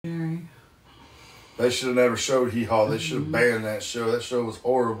They should have never showed Hee Haw. They should have banned that show. That show was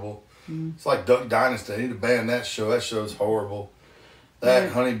horrible. It's like Duck Dynasty. They need to ban that show. That show is horrible.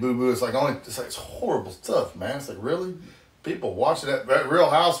 That Honey Boo Boo. It's like it's horrible stuff, man. It's like, really? People watching that Real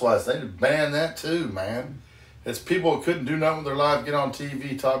Housewives, they need to ban that too, man. It's people who couldn't do nothing with their life, get on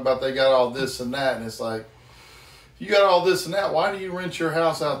TV, talk about they got all this and that, and it's like, you got all this and that, why do you rent your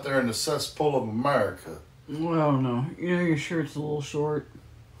house out there in the cesspool of America? Well, no. You know your shirt's a little short.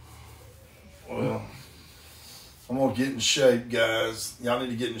 Well, I'm going to get in shape, guys. Y'all need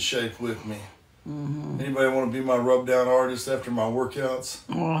to get in shape with me. Anybody want to be my rub-down artist after my workouts?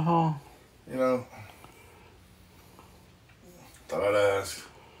 You know? Thought I'd ask.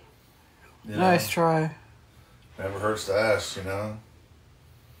 You nice know? try. Never hurts to ask, you know?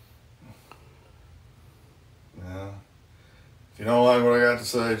 Yeah. If you don't like what I got to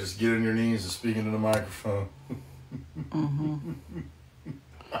say, just get on your knees and speak into the microphone.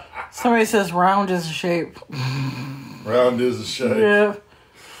 Somebody says round is a shape. Round is a shape. Yeah.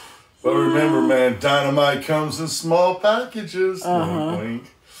 But remember, man, dynamite comes in small packages. Wink,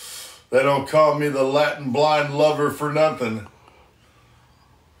 wink. They don't call me the Latin blind lover for nothing.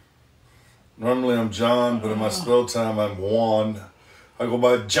 Normally I'm John, but in my spell time I'm Juan. I go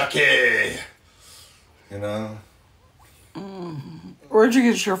by Jackie. You know? Where'd you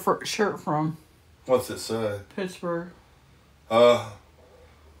get your shirt from? What's it say? Pittsburgh.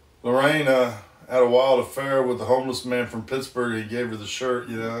 Lorraine had a wild affair with the homeless man from Pittsburgh. He gave her the shirt,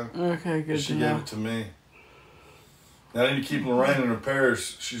 you know? Okay, good. She gave it to me. Now, I need to keep Lorraine in her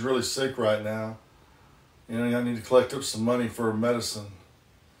parish. She's really sick right now. You know, I need to collect up some money for her medicine.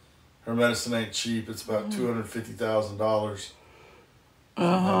 Her medicine ain't cheap. It's about $250,000.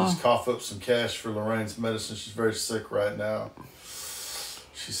 I'll just cough up some cash for Lorraine's medicine. She's very sick right now.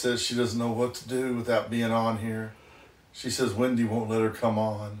 She says she doesn't know what to do without being on here. She says Wendy won't let her come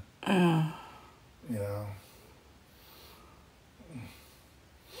on. You know.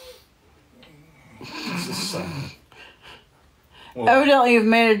 It's just sad. Well, evidently you've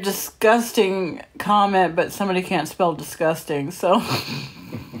made a disgusting comment, but somebody can't spell disgusting, so...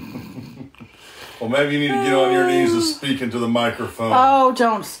 Well, maybe you need to get on your knees and speak into the microphone. Oh,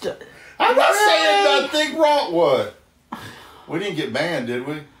 don't... I'm not saying nothing wrong. What? We didn't get banned, did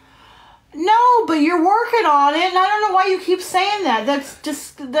we? No, but you're working on it, and I don't know why you keep saying that.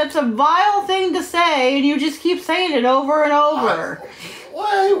 That's a vile thing to say, and you just keep saying it over and over.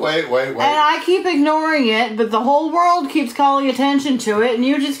 Wait. And I keep ignoring it, but the whole world keeps calling attention to it, and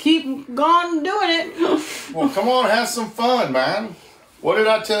you just keep going doing it. Well, come on, have some fun, man. What did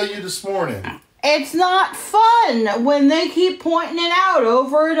I tell you this morning? It's not fun when they keep pointing it out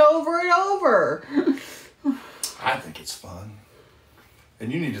over and over and over. I think it's fun.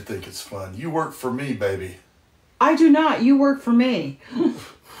 And you need to think it's fun. You work for me, baby. I do not. You work for me.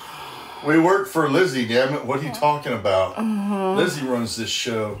 We work for Lizzie, damn it. What are you talking about? Lizzie runs this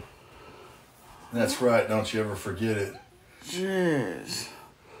show. That's right. Don't you ever forget it. Jeez.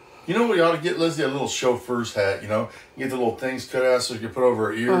 You know, we ought to get Lizzie a little chauffeur's hat, you know? Get the little things cut out so she can put over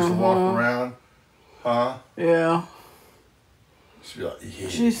her ears and walk around. Huh? Yeah. She'd be like, yeah.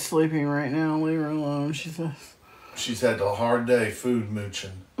 She's sleeping right now. Leave her alone, she says. She's had a hard day food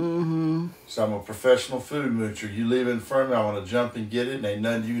mooching. So I'm a professional food moocher. You leave it in front of me, I want to jump and get it, and ain't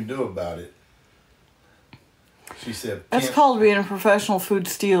nothing you can do about it. She said... That's called being a professional food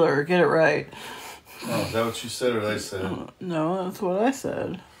stealer. Get it right. Oh, is that what you said or they said? No, that's what I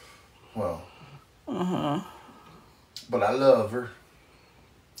said. Well. But I love her.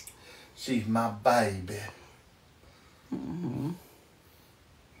 She's my baby. You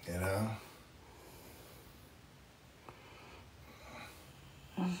know?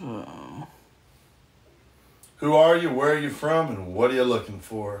 Who are you? Where are you from? And what are you looking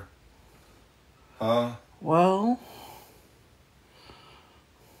for? Huh? Well,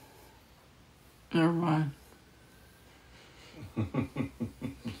 never mind.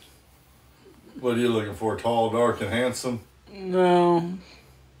 What are you looking for? Tall, dark, and handsome? No.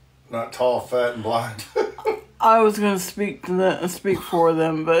 Not tall, fat, and blind? I was going to speak for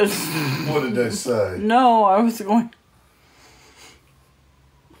them, but... What did they say? No, I was going...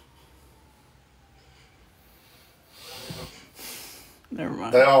 Never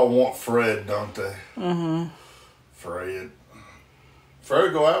mind. They all want Fred, don't they? Fred. Fred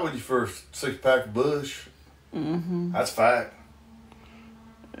will go out with you for a 6-pack of Bush. That's fact.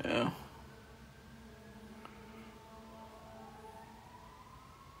 Yeah.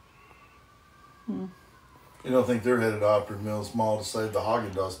 You don't think they're headed to Opry Mills Mall to save the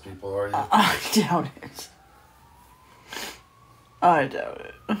Haagen-Dazs people, are you? I doubt it. I doubt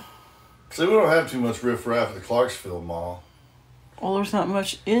it. See, we don't have too much riffraff at the Clarksville Mall. Well, there's not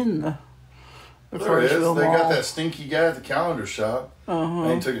much in the There is. They got that stinky guy at the calendar shop. Uh-huh.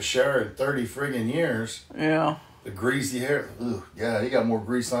 And he took a shower in 30 friggin' years. Yeah. The greasy hair. Ugh, yeah, he got more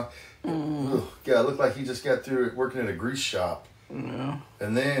grease on. Ugh, yeah, it looked like he just got through working at a grease shop. Yeah.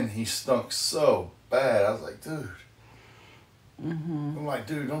 And then he stunk so bad. I was like, dude. Mm-hmm. I'm like,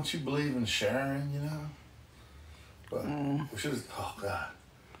 dude, don't you believe in sharing, you know? But we should have, oh, God.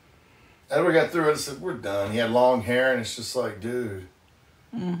 After we got through it, I said, we're done. He had long hair, and it's just like, dude.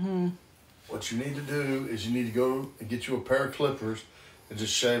 Mm-hmm. What you need to do is you need to go and get you a pair of clippers and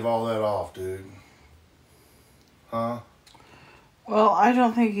just shave all that off, dude. Huh? Well, I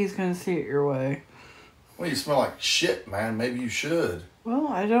don't think he's going to see it your way. Well, you smell like shit, man. Maybe you should. Well,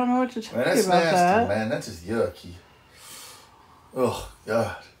 I don't know what to tell Man, you that's about nasty, that. man. That's just yucky. Oh,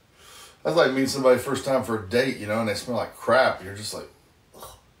 God. That's like meeting somebody first time for a date, you know, and they smell like crap. And you're just like, ugh,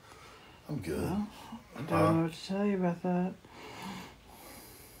 I'm good. Well, I don't know what to tell you about that.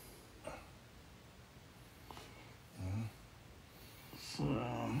 So,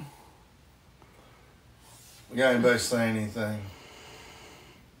 We got anybody saying anything?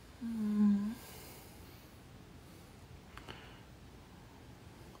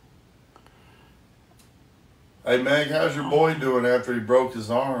 Hey, Meg, how's your boy doing after he broke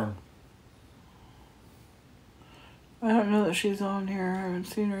his arm? I don't know that she's on here. I haven't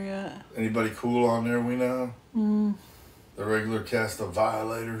seen her yet. Anybody cool on there we know? Mm. The regular cast of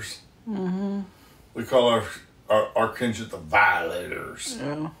violators. Mm-hmm. We call our contingent the violators.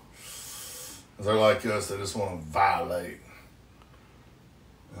 Yeah. They're like us, they just want to violate.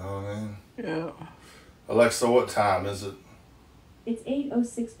 You know what I mean? Yeah. Alexa, what time is it? It's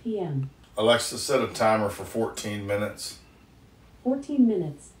 8:06 p.m. Alexa, set a timer for 14 minutes. 14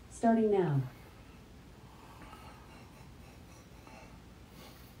 minutes, starting now.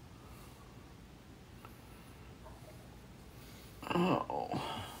 Oh.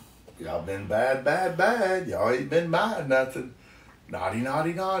 Y'all been bad, bad, bad. Y'all ain't been buying nothing. Naughty,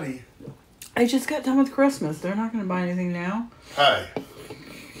 naughty, naughty. I just got done with Christmas. They're not going to buy anything now. Hey,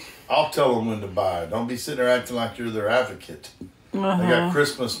 I'll tell them when to buy. Don't be sitting there acting like you're their advocate. Uh-huh. They got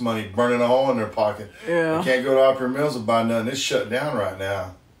Christmas money burning a hole in their pocket. Yeah. They can't go to Opera Mills and buy nothing. It's shut down right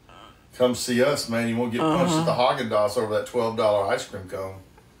now. Come see us, man. You won't get punched at the Haagen-Dazs over that $12 ice cream cone.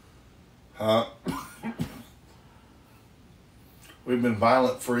 Huh? We've been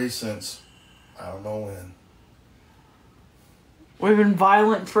violent free since I don't know when. We've been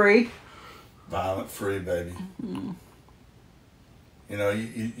violent free. Violent free, baby. Mm-hmm. You know,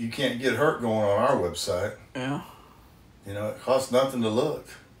 you can't get hurt going on our website. Yeah. You know, it costs nothing to look.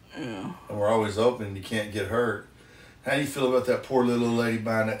 Yeah. And we're always open and you can't get hurt. How do you feel about that poor little lady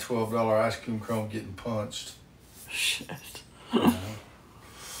buying that $12 ice cream cone getting punched? Shit. You know?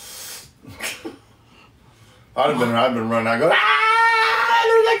 I've been running. I go,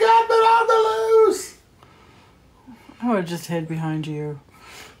 there's a gunman on the loose. I would have just hid behind you.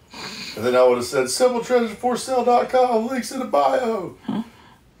 And then I would have said, simpletreasureforsale.com, links in the bio.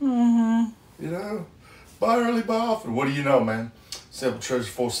 Mm-hmm. You know, buy early, buy often. What do you know, man?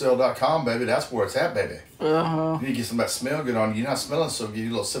 Simpletreasureforsale.com, baby. That's where it's at, baby. Uh-huh. You need to get some of that smell good on you. You're not smelling so good. You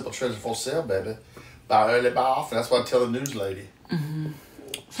a little Simple Treasure for Sale, baby. Buy early, buy often. That's what I tell the news lady. Mm-hmm.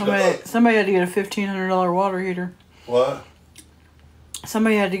 Somebody had to get a $1,500 water heater. What?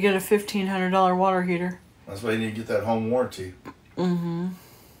 Somebody had to get a $1,500 water heater. That's why you need to get that home warranty. Mm-hmm.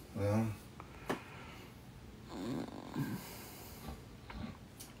 Yeah.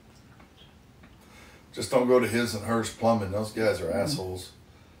 Just don't go to his and hers plumbing. Those guys are assholes.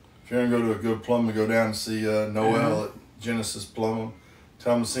 If you're going to go to a good plumber, go down and see Noel at Genesis Plumbing.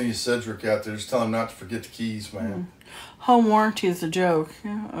 Tell him to send you Cedric out there. Just tell him not to forget the keys, man. Home warranty is a joke.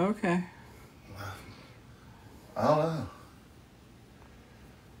 Yeah, okay. I don't know.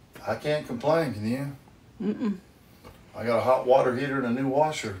 I can't complain, can you? Mm-mm. I got a hot water heater and a new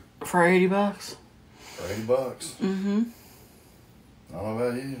washer. For $80. For $80. Mm-hmm. I don't know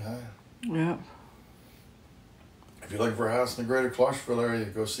about you. Yep. If you're looking for a house in the greater Clarksville area,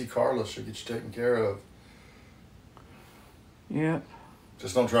 go see Carla. She'll get you taken care of. Yep.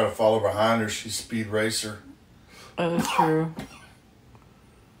 Just don't try to follow behind her. She's a speed racer. That's true.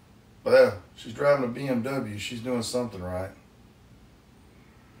 But yeah, she's driving a BMW. She's doing something right.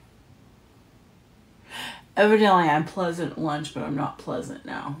 Evidently, I'm pleasant at lunch, but I'm not pleasant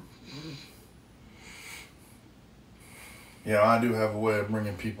now. Yeah, I do have a way of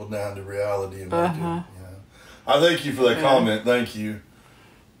bringing people down to reality. And yeah. I thank you for that comment. Thank you.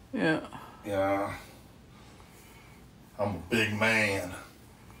 Yeah. Yeah. I'm a big man.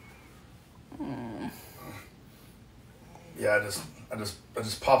 Yeah, I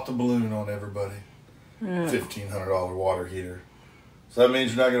just popped a balloon on everybody. Yeah. $1,500 water heater. So that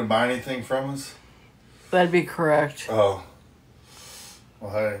means you're not going to buy anything from us? That'd be correct. Oh.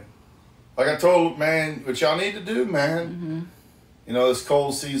 Well, hey. Like I told, man, what y'all need to do, man. Mm-hmm. You know, this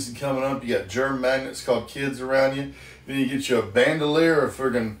cold season coming up, you got germ magnets called kids around you. Then you get you a bandolier of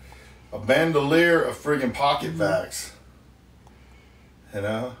friggin' pocket vax. You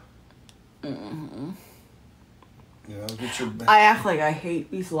know? Mm-hmm. You know, get your... I act like I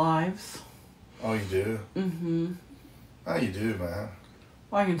hate these lives. Oh, you do? Mm-hmm. Oh, you do, man.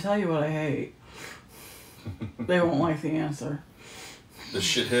 Well, I can tell you what I hate. They won't like the answer. The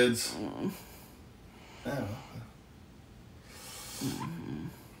shitheads? Yeah.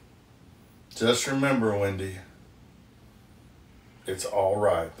 Just remember, Wendy, it's all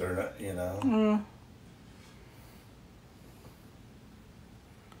right. They're not, you know.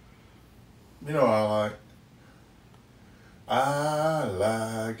 You know what I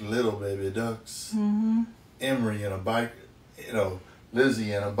like little baby ducks. Emery in a bike,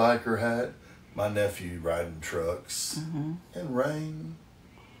 Lizzie in a biker hat. My nephew riding trucks in rain.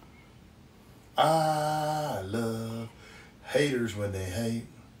 I love haters when they hate,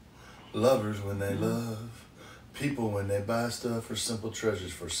 lovers when they love, people when they buy stuff, or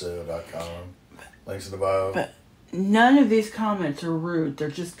simpletreasuresforsale.com. Links in the bio. But none of these comments are rude. They're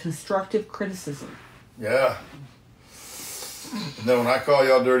just constructive criticism. Yeah. And then when I call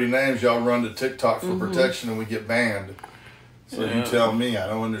y'all dirty names, y'all run to TikTok for protection and we get banned. So you tell me, I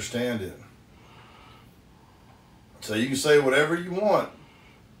don't understand it. So you can say whatever you want.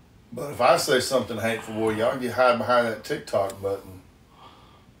 But if I say something hateful, boy, y'all get hide behind that TikTok button.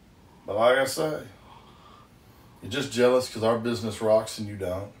 But like I say, you're just jealous because our business rocks and you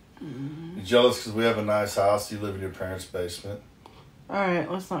don't. You're jealous because we have a nice house, you live in your parents' basement.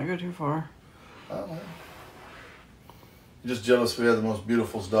 Alright, let's not go too far. Oh, well. You're just jealous we have the most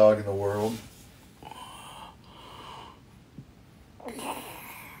beautiful dog in the world.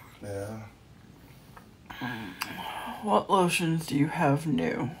 Yeah. What lotions do you have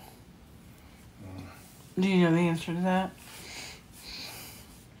new? Do you know the answer to that?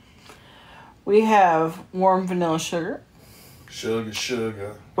 We have warm vanilla sugar.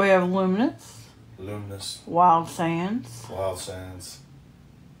 Sugar. We have luminous. Luminous. Wild sands. Wild sands.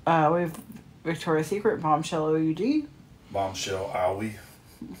 We have Victoria's Secret Bombshell OUD. Bombshell Owie.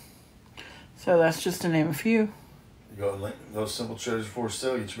 So that's just to name a few. You go to those simple treasures for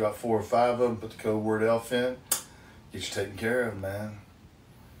sale. Get you about 4 or 5 of them. Put the code word ELF in. Get you taken care of, man.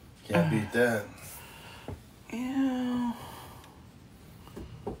 Can't beat that. Yeah.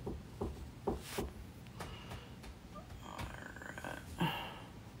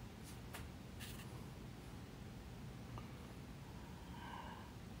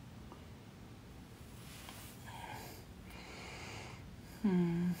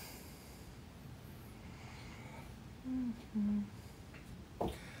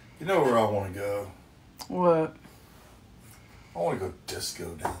 You know where I want to go? What? I want to go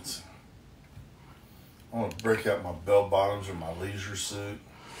disco dancing. I want to break out my bell bottoms or my leisure suit.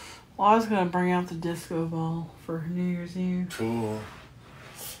 Well, I was going to bring out the disco ball for New Year's Eve. Cool.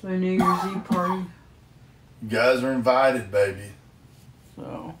 The New Year's Eve party. You guys are invited, baby.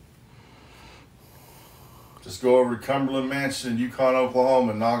 So. Just go over to Cumberland Mansion in Yukon, Oklahoma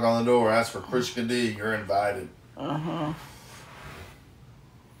and knock on the door. Ask for Chris D. You're invited. Uh-huh.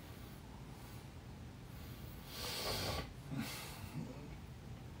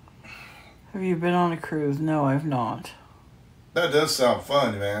 Have you been on a cruise? No, I've not. That does sound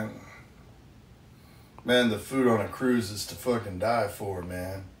fun, man. Man, the food on a cruise is to fucking die for,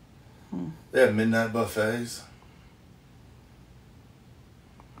 man. They have midnight buffets.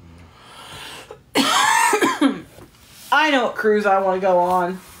 I know what cruise I want to go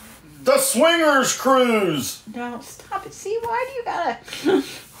on. The Swingers Cruise! No, stop it. See, why do you gotta...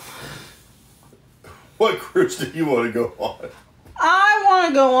 What cruise do you want to go on? I want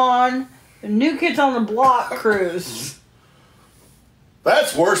to go on the New Kids on the Block cruise.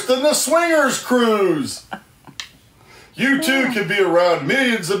 That's worse than the Swingers Cruise! You too can be around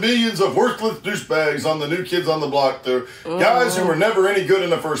millions and millions of worthless douchebags on the New Kids on the Block. The guys who were never any good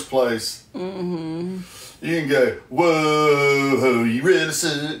in the first place. You can go, whoa, you really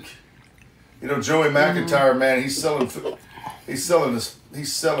sick. You know, Joey McIntyre, man, he's selling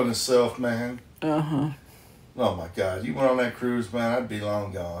himself, man. Oh my God, you went on that cruise, man, I'd be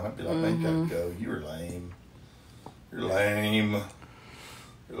long gone. I'd be like, man, you gotta go. You're lame. You're lame.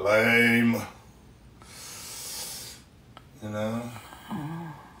 You're lame. You know?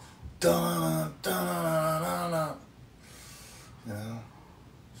 Dun, dun, dun, dun, dun. You know?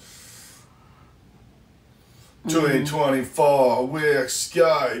 2024 with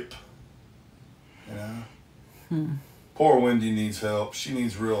Skype. You know? Poor Wendy needs help. She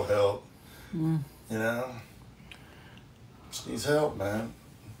needs real help. You You know? She needs help, man.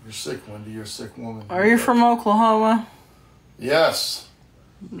 You're sick, Wendy. You're a sick woman. Are you from Oklahoma? Yes.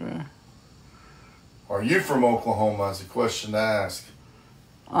 Yeah. Are you from Oklahoma? Is a question to ask.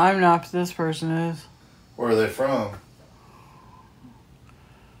 I'm not, but this person is. Where are they from?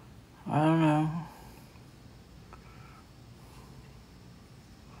 I don't know.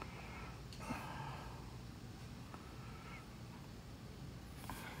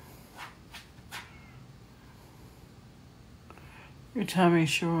 Your tummy's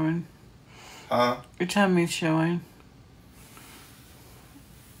showing. Huh? Your tummy's showing.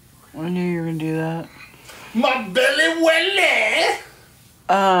 I knew you were gonna do that. My belly welly!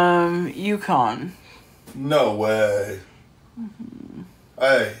 Yukon. No way. Mm-hmm.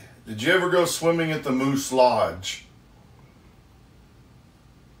 Hey, did you ever go swimming at the Moose Lodge?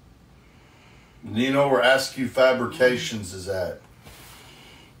 Do you know where Askew Fabrications is at?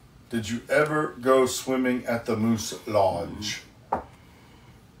 Did you ever go swimming at the Moose Lodge?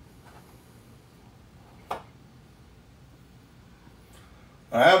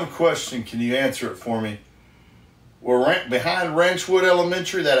 I have a question. Can you answer it for me? Behind Ranchwood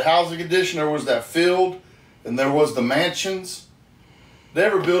Elementary, that housing addition, there was that field, and there was the mansions. Did they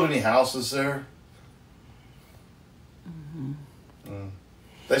ever build any houses there? Mm-hmm.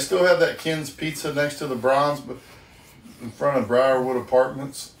 They still have that Ken's Pizza next to the Bronze, but in front of Briarwood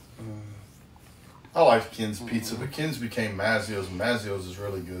Apartments. I like Ken's Pizza, but Ken's became Mazzio's, and Mazzio's is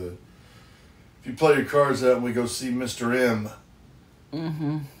really good. If you play your cards out and we go see Mr. M,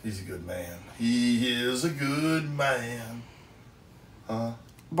 he's a good man. He is a good man. Huh?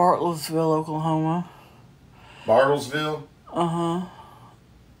 Bartlesville, Oklahoma. Bartlesville?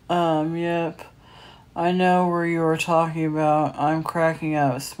 Yep. I know where you were talking about. I'm cracking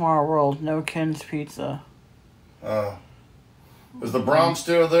up. Smart World, no Ken's Pizza. Is the Brom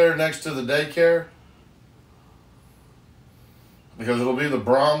still there next to the daycare? Because it'll be the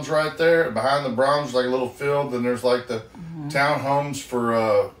Brahms right there. Behind the Brahms, like a little field. Then there's like the townhomes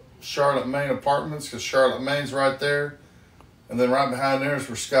for Charlotte, Maine apartments, because Charlotte, Maine's right there. And then right behind there is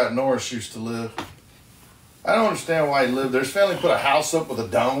where Scott Norris used to live. I don't understand why he lived there. His family put a house up with a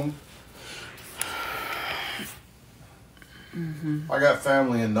dome. I got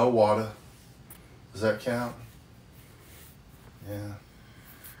family in Nowata. Does that count? Yeah.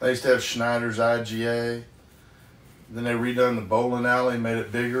 They used to have Schneider's IGA. Then they redone the bowling alley, made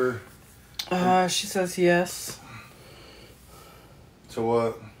it bigger. She says yes. To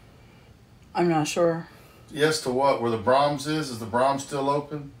what? I'm not sure. Yes to what? Where the Brahms is? Is the Brahms still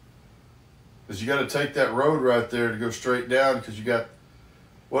open? Because you got to take that road right there to go straight down, because you got...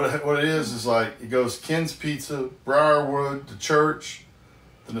 What it is like, it goes Ken's Pizza, Briarwood, the church,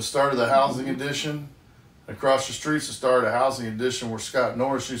 then the start of the housing addition. Across the street's the start of the housing addition where Scott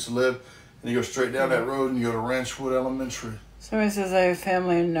Norris used to live. And you go straight down that road and you go to Ranchwood Elementary. Somebody says I have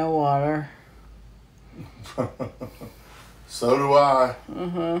family in no water. So do I.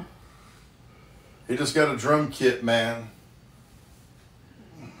 He just got a drum kit, man.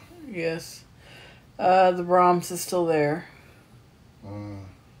 Yes. The Brahms is still there.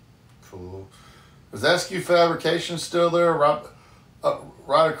 Cool. Is Askew Fabrication still there?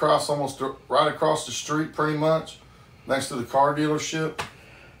 Right across, almost right across the street, pretty much, next to the car dealership.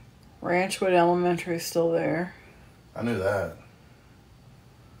 Ranchwood Elementary is still there. I knew that.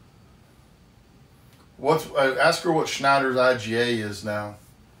 Ask her what Schneider's IGA is now.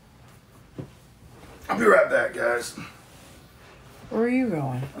 I'll be right back, guys. Where are you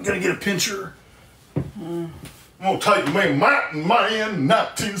going? I'm gonna get a picture. I'm gonna take me Mountain Man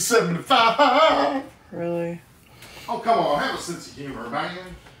 1975. Really? Oh, come on, have a sense of humor,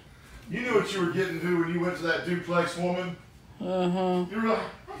 man. You knew what you were getting to when you went to that duplex woman. You were like,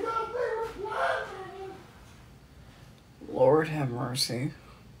 I got a favorite one. Lord have mercy.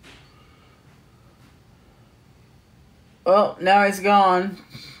 Well, now he's gone.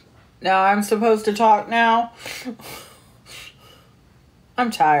 Now I'm supposed to talk now? I'm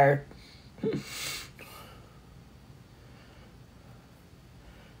tired.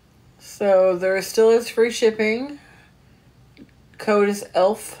 So there still is free shipping. Code is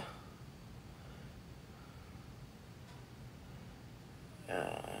ELF.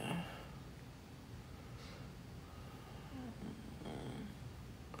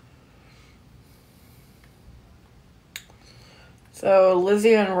 So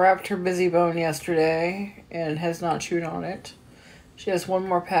Lizzie unwrapped her busy bone yesterday and has not chewed on it. She has one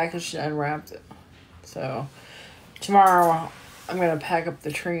more package to unwrap it. So tomorrow I'm going to pack up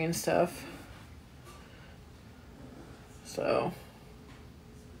the tree and stuff. So.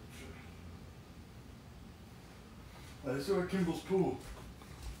 Let's go to Kimball's pool.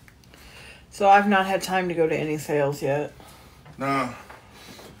 So I've not had time to go to any sales yet. No.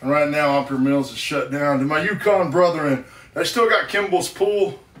 And right now, Upper Mills is shut down. To my Yukon brethren, they still got Kimball's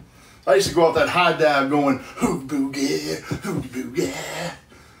pool. I used to go out that high dive going, hoo boogie, hoo boogie.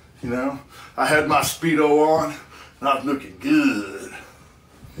 You know, I had my Speedo on, and I was looking good.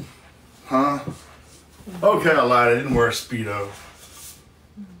 Huh? Okay, I lied. I didn't wear a Speedo.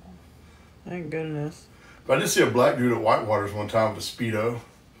 Thank goodness. But I did see a black dude at Whitewater's one time with a Speedo.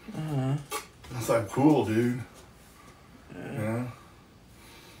 Uh-huh. I was like, cool, dude. Yeah.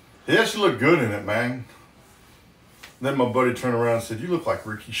 He actually looked good in it, man. Then my buddy turned around and said, you look like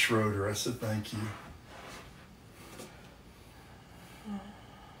Ricky Schroeder. I said, thank you.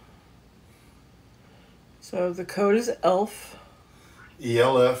 So the code is ELF.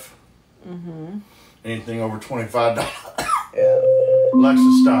 ELF. Mm-hmm. Anything over $25. Yeah.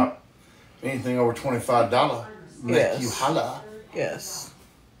 Alexa, stop. Anything over $25. Make Yes. you holla. Yes.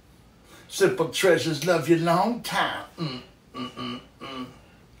 Simple treasures love you long time.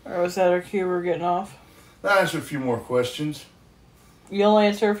 Or was that our cue we're getting off? I'll answer a few more questions. You'll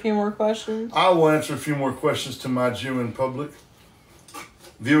answer a few more questions? I will answer a few more questions to my viewing public.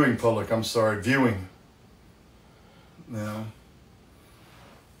 Viewing public, I'm sorry. Viewing. Yeah.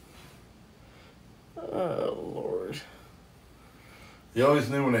 Oh, Lord. You always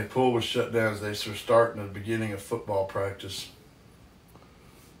knew when they pool was shut down, they were starting at the beginning of football practice.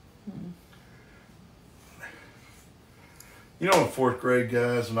 You know, in fourth grade,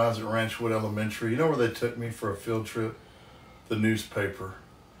 guys, when I was at Ranchwood Elementary, you know where they took me for a field trip? The newspaper.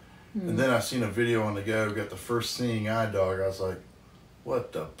 And then I seen a video on the guy who got the first seeing eye dog. I was like,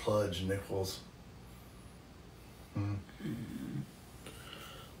 what the pludge, Nichols? You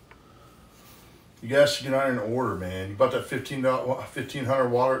guys should get on in order, man. You bought that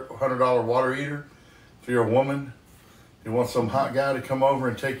 $1,500 water heater for your woman. You want some hot guy to come over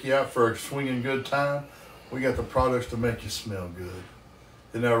and take you out for a swinging good time? We got the products to make you smell good.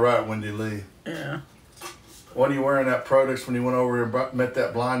 Isn't that right, Wendy Lee? Yeah. What are you wearing that products when you went over and met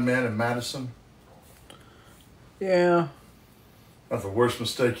that blind man in Madison? Yeah. That's the worst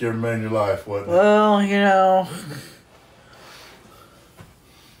mistake you ever made in your life, wasn't it? Well, you know.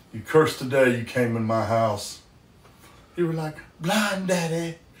 You cursed the day you came in my house. You were like, blind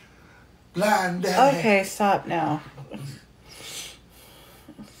daddy, blind daddy. Okay, stop now.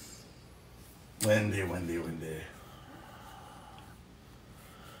 Wendy. When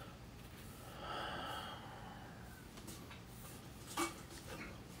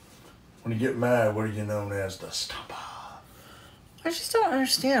you get mad, what are you known as? The stomper. I just don't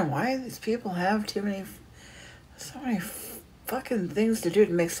understand why these people have so many fucking things to do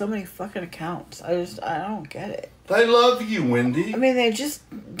to make so many fucking accounts. I don't get it. They love you, Wendy. I mean, they just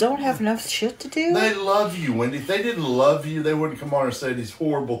don't have enough shit to do. They love you, Wendy. If they didn't love you, they wouldn't come on and say these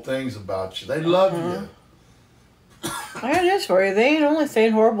horrible things about you. They love you. I got news for you. They ain't only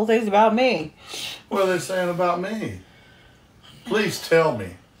saying horrible things about me. What are they saying about me? Please tell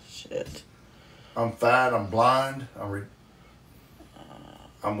me. Shit. I'm fat. I'm blind. I'm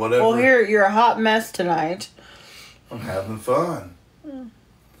whatever. Well, you're a hot mess tonight. I'm having fun.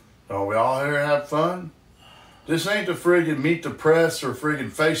 Are we all here to have fun? This ain't to friggin' meet the press or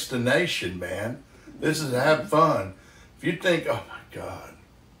friggin' face the nation, man. This is to have fun. If you think, oh my God,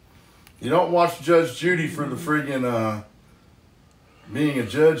 you don't watch Judge Judy for the friggin' being a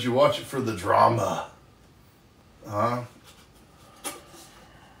judge, you watch it for the drama. Huh?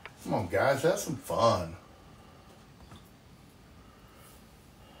 Come on, guys, have some fun.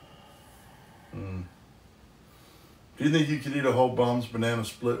 Do you think you could eat a whole Bum's banana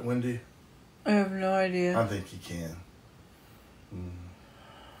split, Wendy? I have no idea. I think you can.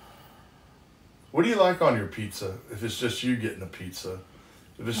 What do you like on your pizza? If it's just you getting a pizza,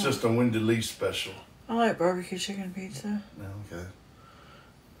 if it's just a Wendy Lee special. I like barbecue chicken pizza. No, okay.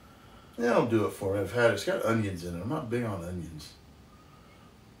 Yeah, don't do it for me. I've had it. It's got onions in it. I'm not big on onions.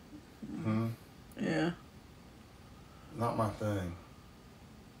 Yeah. Not my thing.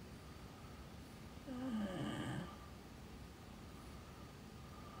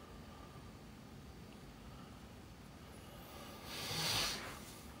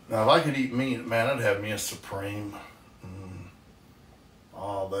 Now, if I could eat meat, man, I'd have me a Supreme.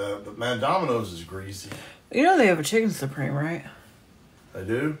 All that. But, man, Domino's is greasy. You know they have a chicken supreme, right? They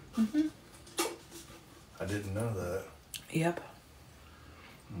do? Mm-hmm. I didn't know that. Yep.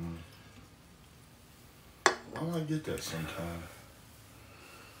 Why don't I get that sometime?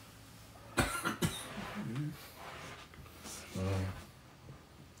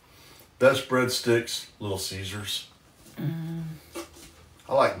 Best breadsticks, Little Caesars.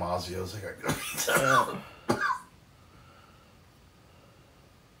 I like Mazio's. I got good pizza.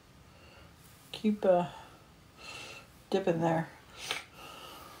 Keep dipping there.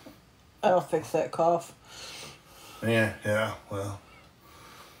 That'll fix that cough. Yeah, well.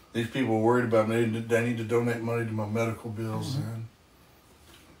 These people are worried about me. They need to donate money to my medical bills, man.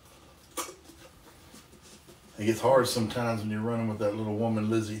 It gets hard sometimes when you're running with that little woman,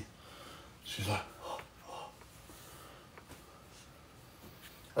 Lizzie. She's like,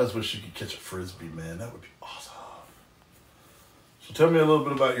 I just wish she could catch a frisbee, man. That would be awesome. So tell me a little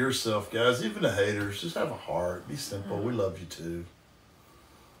bit about yourself, guys. Even the haters, just have a heart. Be simple. We love you too.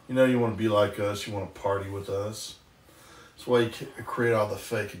 You know you want to be like us. You want to party with us. That's why you create all the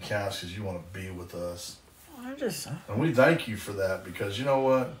fake accounts, because you want to be with us. And we thank you for that, because you know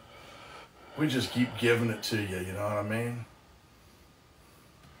what? We just keep giving it to you, you know what I mean?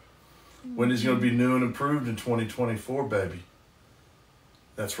 Wendy's going to be new and improved in 2024, baby.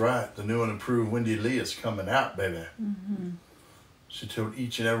 That's right. The new and improved Wendy Lee is coming out, baby. Mm-hmm. She told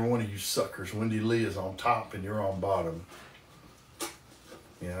each and every one of you suckers, Wendy Lee is on top and you're on bottom.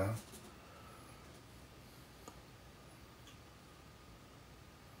 You know?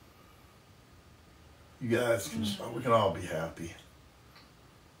 You guys, we can all be happy.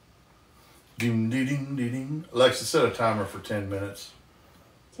 Ding, ding, ding, ding. Alexa, set a timer for 10 minutes.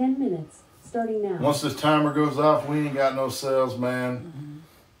 10 minutes, starting now. Once this timer goes off, we ain't got no sales, man. Mm-hmm.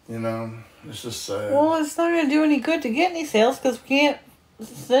 You know, it's just sad. Well, it's not going to do any good to get any sales because we can't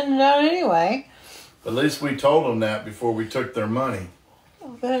send it out anyway. At least we told them that before we took their money.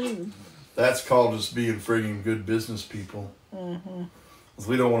 Well, then... That's called just being friggin' good business people. Mm-hmm. 'Cause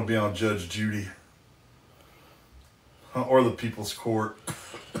we don't want to be on Judge Judy. Or the People's Court.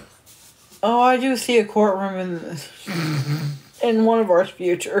 Oh, I do see a courtroom in one of our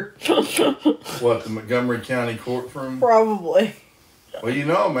future. What, the Montgomery County courtroom? Probably. Well, you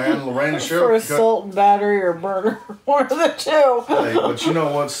know, man, Lorraine Sheriff. For assault, battery, or murder. One of the two. Hey, but you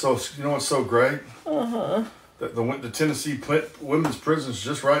know what's so great? Uh-huh. The Tennessee Women's Prison's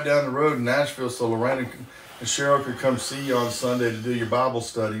just right down the road in Nashville, so Lorraine and Cheryl could come see you on Sunday to do your Bible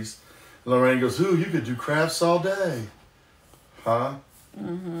studies. And Lorraine goes, "Ooh, you could do crafts all day." Huh?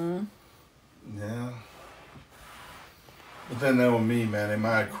 Mm-hmm. Yeah. But then knowing me, man, they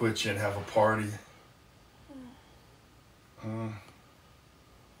might quit you and have a party. Then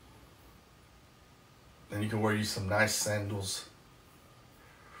you can wear you some nice sandals.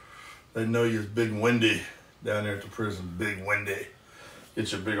 They know you're Big Wendy down there at the prison. Big Wendy.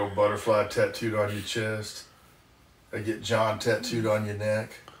 Get your big old butterfly tattooed on your chest. They get John tattooed on your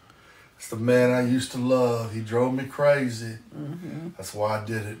neck. It's the man I used to love. He drove me crazy. Mm-hmm. That's why I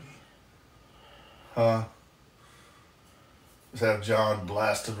did it. Huh? Just have John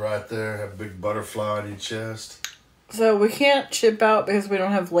blasted right there. Have a big butterfly on your chest. So we can't ship out because we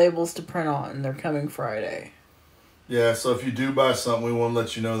don't have labels to print on. They're coming Friday. Yeah, so if you do buy something, we want to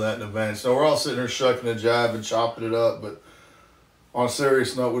let you know that in advance. So we're all sitting here shucking and jiving, chopping it up, but on a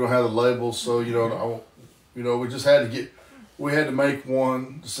serious note, we don't have the labels, so we just had to get. We had to make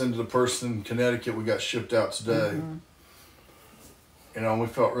one to send to the person in Connecticut. We got shipped out today. Mm-hmm. You know, and we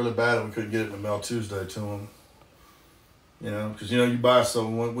felt really bad that we couldn't get it in the mail Tuesday to them. You know, because, you buy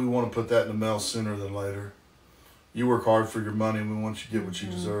something, we want to put that in the mail sooner than later. You work hard for your money, and we want you to get what you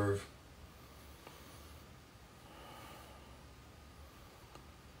deserve.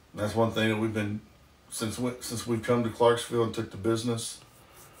 And that's one thing that we've been, since we've come to Clarksville and took the business,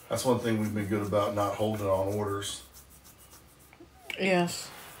 that's one thing we've been good about, not holding on orders. Yes.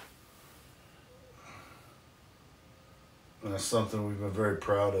 And that's something we've been very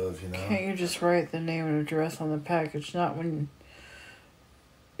proud of, Can't you just write the name and address on the package? Not when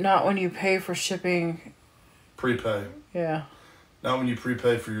you pay for shipping. Prepay. Yeah. Not when you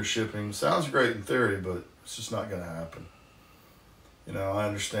prepay for your shipping. Sounds great in theory, but it's just not going to happen. I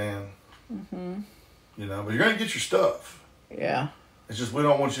understand. Mm-hmm. But you're going to get your stuff. Yeah. It's just we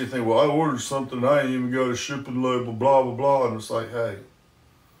don't want you to think, well, I ordered something and I ain't even got a shipping label, blah, blah, blah. And it's like, hey,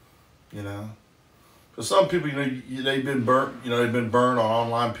 Because some people, they've been burnt, they've been burned on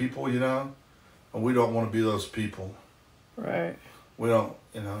online people, and we don't want to be those people. Right. We don't,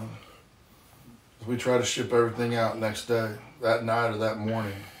 we try to ship everything out next day, that night or that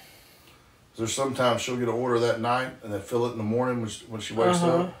morning. There's sometimes she'll get an order that night and then fill it in the morning when she wakes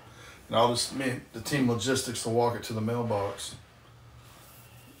up. And the team logistics will walk it to the mailbox.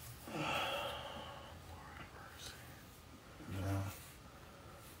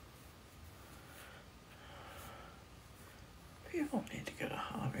 People need to get a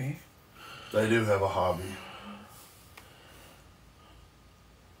hobby. They do have a hobby.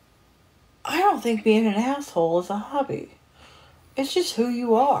 I don't think being an asshole is a hobby. It's just who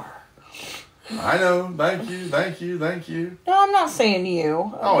you are. I know. Thank you. Thank you. Thank you. No, I'm not saying you.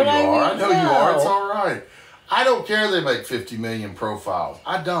 Oh, but you I are. mean, I know you are. It's all right. I don't care they make 50 million profiles.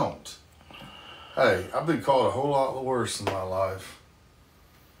 I don't. Hey, I've been called a whole lot worse in my life.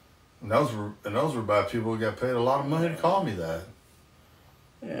 And those were by people who got paid a lot of money to call me that.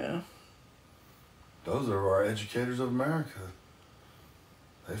 Yeah. Those are our educators of America.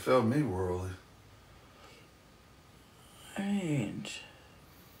 They failed me worldly. I mean,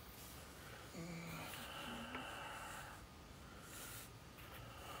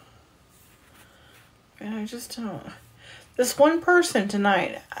 I just don't. This one person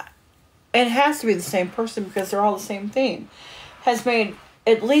tonight, it has to be the same person because they're all the same thing, has made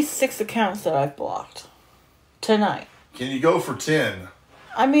at least 6 accounts that I've blocked tonight. Can you go for 10?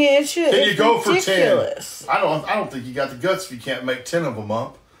 I mean, it's just Can you go ridiculous. for 10? I don't think you got the guts if you can't make 10 of them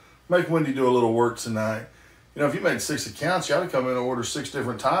up. Make Wendy do a little work tonight. You know, if you made 6 accounts, you ought to come in and order 6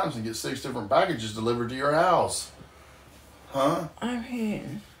 different times and get 6 different packages delivered to your house. Huh? I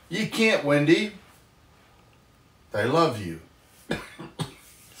mean, You can't, Wendy. They love you.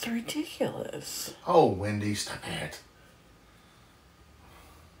 it's ridiculous. Oh, Wendy, stop it.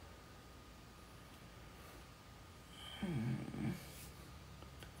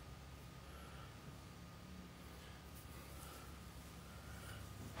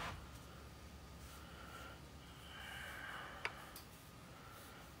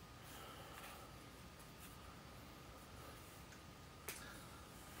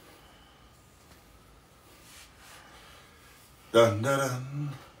 Dun, dun, dun.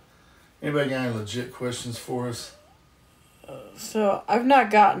 Anybody got any legit questions for us? So I've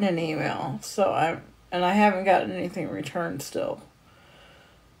not gotten an email. I haven't gotten anything returned still.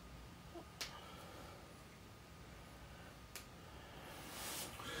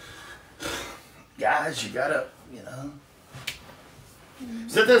 Guys, you gotta, you know.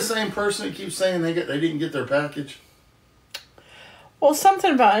 Is that the same person that keeps saying they didn't get their package? Well,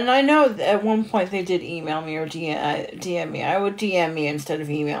 something about it, and I know that at one point they did email me or DM me. I would DM me instead of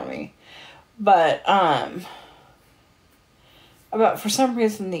email me. But, for some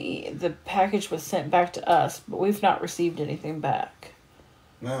reason the package was sent back to us, but we've not received anything back.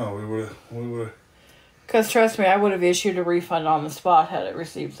 No, we would have. Because trust me, I would have issued a refund on the spot had it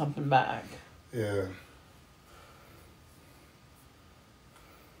received something back. Yeah.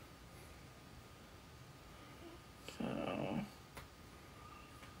 So,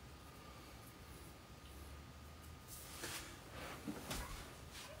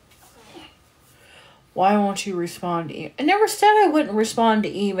 why won't you respond to I never said I wouldn't respond to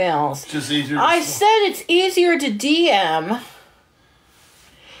emails. It's just easier. I said it's easier to DM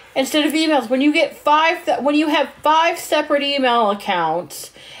instead of emails. When you get when you have 5 separate email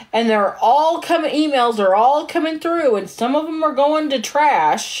accounts and emails are all coming through and some of them are going to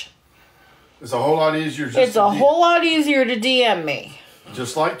trash. It's a whole lot easier. It's a whole lot easier to DM me.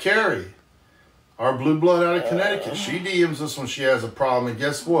 Just like Carrie, our blue blood out of Connecticut. She DMs us when she has a problem, and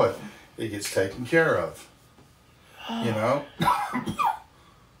guess what? It gets taken care of. You know?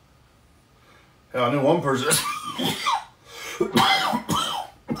 Hell, I knew one person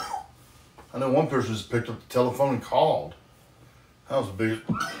just picked up the telephone and called. That was a big...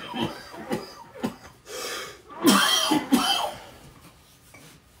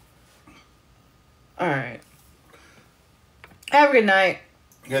 All right. Have a good night.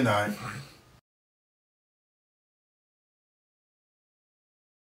 Good night.